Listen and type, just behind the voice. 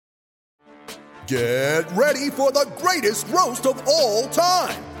Get ready for the greatest roast of all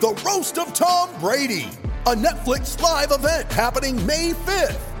time, the Roast of Tom Brady, a Netflix live event happening May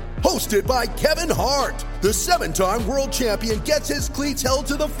 5th. Hosted by Kevin Hart, the 7-time world champion gets his cleats held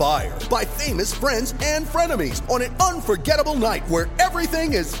to the fire by famous friends and frenemies on an unforgettable night where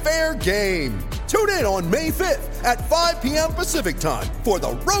everything is fair game. Tune in on May 5th at 5 p.m. Pacific time for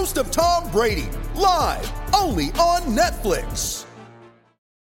the Roast of Tom Brady, live only on Netflix.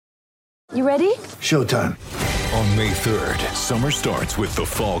 You ready? Showtime. On May 3rd, summer starts with The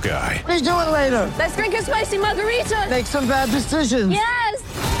Fall Guy. Let's do it later. Let's drink a spicy margarita. Make some bad decisions. Yes!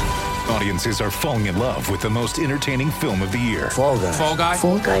 Audiences are falling in love with the most entertaining film of the year. Fall Guy. Fall Guy?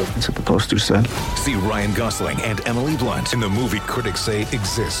 Fall guy. That's what the poster said. See Ryan Gosling and Emily Blunt in the movie critics say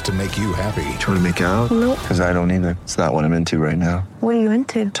exists to make you happy. Trying to make it out? Nope. Because I don't either. It's not what I'm into right now. What are you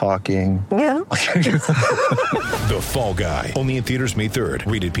into? Talking. Yeah. The Fall Guy. Only in theaters May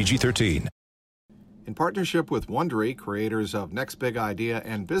 3rd. Rated PG-13. In partnership with Wondery, creators of Next Big Idea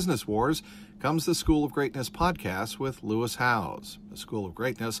and Business Wars, comes the School of Greatness podcast with Lewis Howes. The School of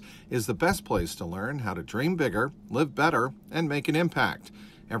Greatness is the best place to learn how to dream bigger, live better, and make an impact.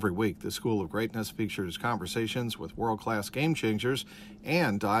 Every week, the School of Greatness features conversations with world-class game changers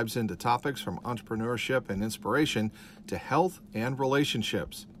and dives into topics from entrepreneurship and inspiration to health and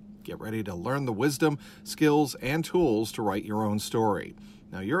relationships. Get ready to learn the wisdom, skills, and tools to write your own story.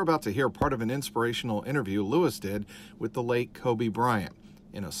 Now, you're about to hear part of an inspirational interview Lewis did with the late Kobe Bryant.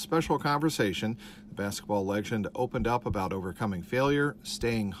 In a special conversation, the basketball legend opened up about overcoming failure,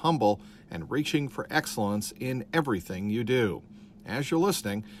 staying humble, and reaching for excellence in everything you do. As you're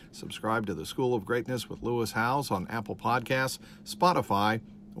listening, subscribe to the School of Greatness with Lewis Howes on Apple Podcasts, Spotify,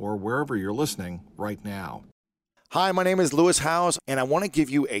 or wherever you're listening right now. Hi, my name is Lewis Howes, and I want to give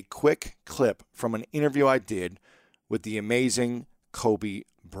you a quick clip from an interview I did with the amazing Kobe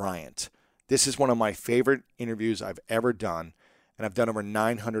Bryant. This is one of my favorite interviews I've ever done, and I've done over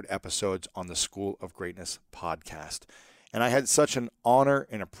 900 episodes on the School of Greatness podcast. And I had such an honor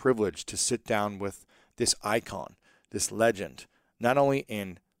and a privilege to sit down with this icon, this legend, not only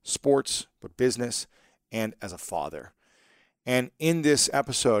in sports, but business and as a father. And in this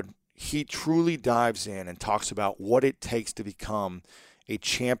episode, he truly dives in and talks about what it takes to become a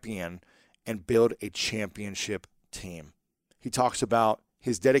champion and build a championship team. He talks about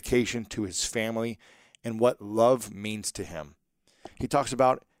his dedication to his family and what love means to him. He talks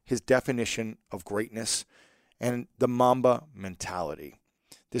about his definition of greatness and the Mamba mentality.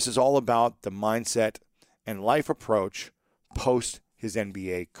 This is all about the mindset and life approach post his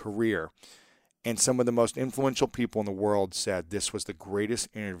NBA career. And some of the most influential people in the world said this was the greatest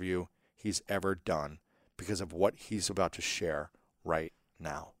interview he's ever done because of what he's about to share right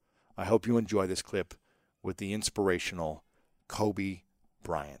now. I hope you enjoy this clip with the inspirational Kobe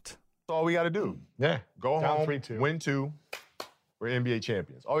Bryant. That's all we got to do. Yeah. Go Down home, 3-2. win 2. We're NBA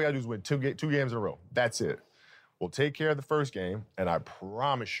champions. All we got to do is win two games in a row. That's it. We'll take care of the first game, and I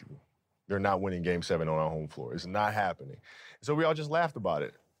promise you, they're not winning Game 7 on our home floor. It's not happening. So we all just laughed about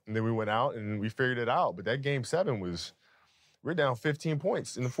it. And then we went out and we figured it out. But that Game 7 we're down 15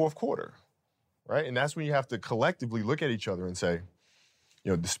 points in the fourth quarter, right? And that's when you have to collectively look at each other and say,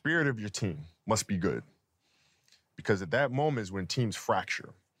 the spirit of your team must be good. Because at that moment is when teams fracture.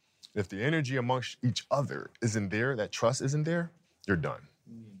 If the energy amongst each other isn't there, that trust isn't there, you're done.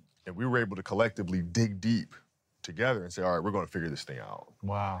 And we were able to collectively dig deep together and say, all right, we're going to figure this thing out.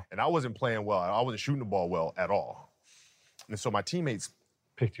 Wow. And I wasn't playing well. I wasn't shooting the ball well at all. And so my teammates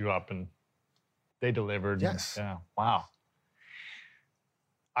Picked you up and they delivered. Yes. Yeah. Wow.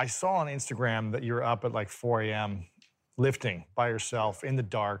 I saw on Instagram that you were up at like 4 a.m. lifting by yourself in the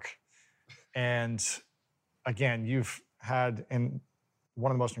dark. And again, you've had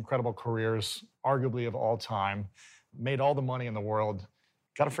one of the most incredible careers, arguably of all time, made all the money in the world,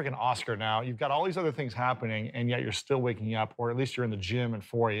 got a freaking Oscar now. You've got all these other things happening, and yet you're still waking up, or at least you're in the gym at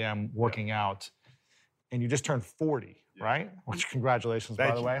 4 a.m. working out, and you just turned 40, right? Which, congratulations,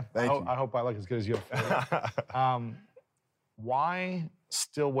 by the way. Thank you. I hope I look as good as you at 40. Why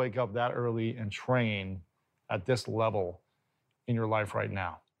still wake up that early and train at this level in your life right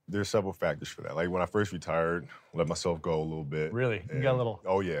now? There's several factors for that. Like when I first retired, let myself go a little bit. Really? You got a little...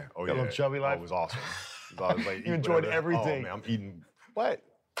 Oh, yeah. Got a little chubby life? It was awesome. I was like, You enjoyed everything. Oh, man, I'm eating... What?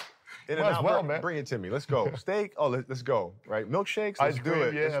 In Might and as out, well, man. Bring it to me. Let's go. Steak? Oh, let's go. Right? Milkshakes? Let's do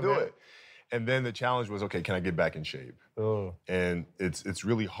it. Yeah, Let's do man. it. And then the challenge was, okay, can I get back in shape? Oh. And it's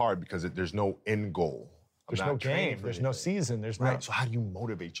really hard because there's no end goal. I'm There's not no training game. for There's no anything. season. There's Right. no... So how do you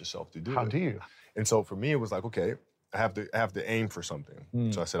motivate yourself to do it? How do you? And so for me, it was like, okay, I have to aim for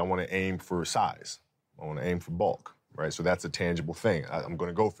something. So I said, I want to aim for size. I want to aim for bulk, right? So that's a tangible thing. I'm going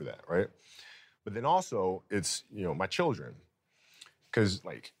to go for that, right? But then also it's, my children. Because,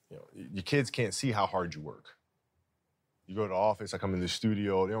 your kids can't see how hard you work. You go to the office, I come in the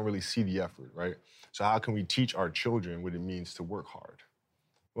studio, they don't really see the effort, right? So how can we teach our children what it means to work hard?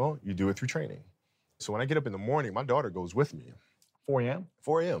 Well, you do it through training. So when I get up in the morning, my daughter goes with me. 4 a.m.?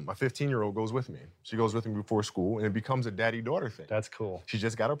 4 a.m. My 15-year-old goes with me. She goes with me before school, and it becomes a daddy-daughter thing. That's cool. She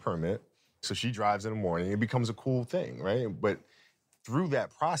just got a permit, so she drives in the morning. It becomes a cool thing, right? But through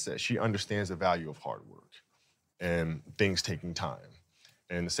that process, she understands the value of hard work and things taking time.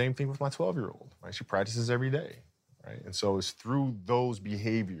 And the same thing with my 12-year-old, right? She practices every day, right? And so it's through those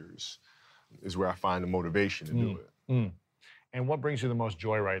behaviors is where I find the motivation to do it. And what brings you the most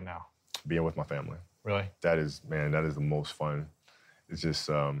joy right now? Being with my family. Really? That is the most fun. It's just,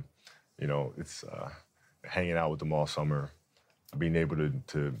 it's hanging out with them all summer, being able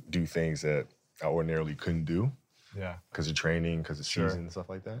to do things that I ordinarily couldn't do. Yeah. Because of training, because of season and stuff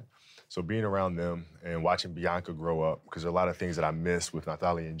like that. So being around them and watching Bianca grow up, because there are a lot of things that I missed with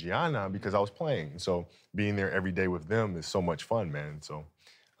Nathalia and Gianna because I was playing. So being there every day with them is so much fun, man. So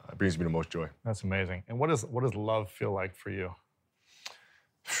it brings me the most joy. That's amazing. And what does love feel like for you?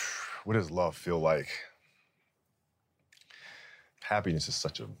 What does love feel like? Happiness is I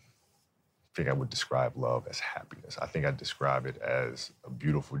think I would describe love as happiness. I think I'd describe it as a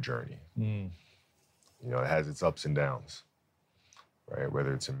beautiful journey. It has its ups and downs, right?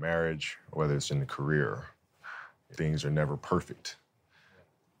 Whether it's in marriage or whether it's in a career, things are never perfect.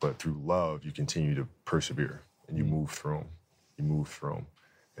 But through love, you continue to persevere and you move through them. You move through them.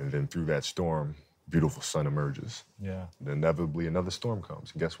 And then through that storm, beautiful sun emerges. Yeah. And inevitably another storm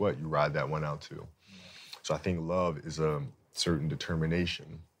comes. And guess what? You ride that one out too. So I think love is a certain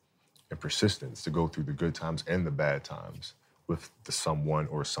determination and persistence to go through the good times and the bad times with the someone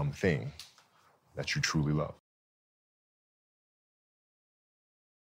or something that you truly love.